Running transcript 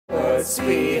What's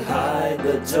behind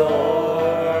the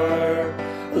door?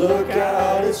 Look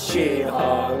out, it's Jin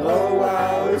Hong. Oh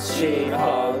wow, it's Jin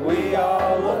Hong. We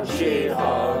all love Jin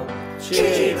Hong.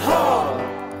 Jin Hong.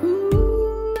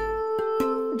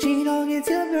 Jin Hong, it's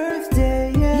your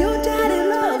birthday, yeah. Your daddy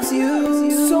loves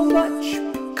you so much.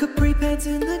 Capri pants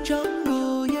in the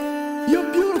jungle, yeah.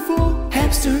 You're beautiful.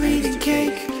 Hamster eating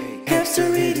cake,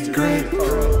 hamster eating grape.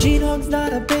 Jin Hong's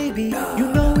not a baby,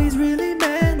 you know he's really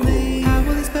manly. How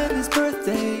will he spend his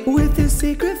birthday with his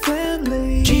secret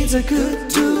family? Jin's a good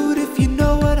dude, if you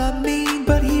know what I mean.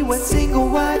 But he went single,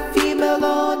 white, female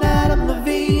on Adam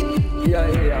Levine. Yeah,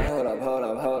 hold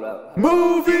up.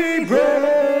 Movie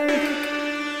break.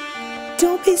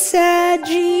 Don't be sad,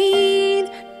 Jin.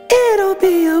 It'll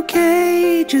be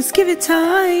okay, just give it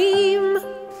time.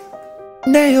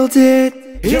 Nailed it.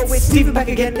 Yo, it's Steven back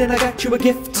again, and I got you a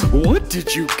gift. What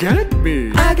did you get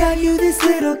me? I got you this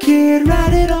little kid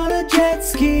riding on a jet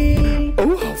ski.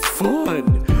 Oh, how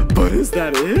fun. But is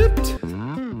that it?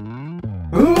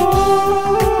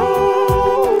 Oh,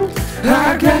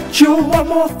 I got you one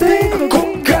more thing.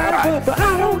 But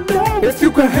I don't know if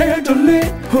you can handle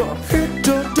it. It's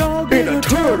a dog in a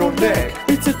turtleneck.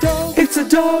 It's a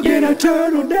dog in a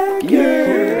turtleneck.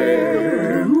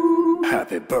 Yeah.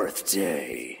 Happy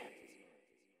birthday.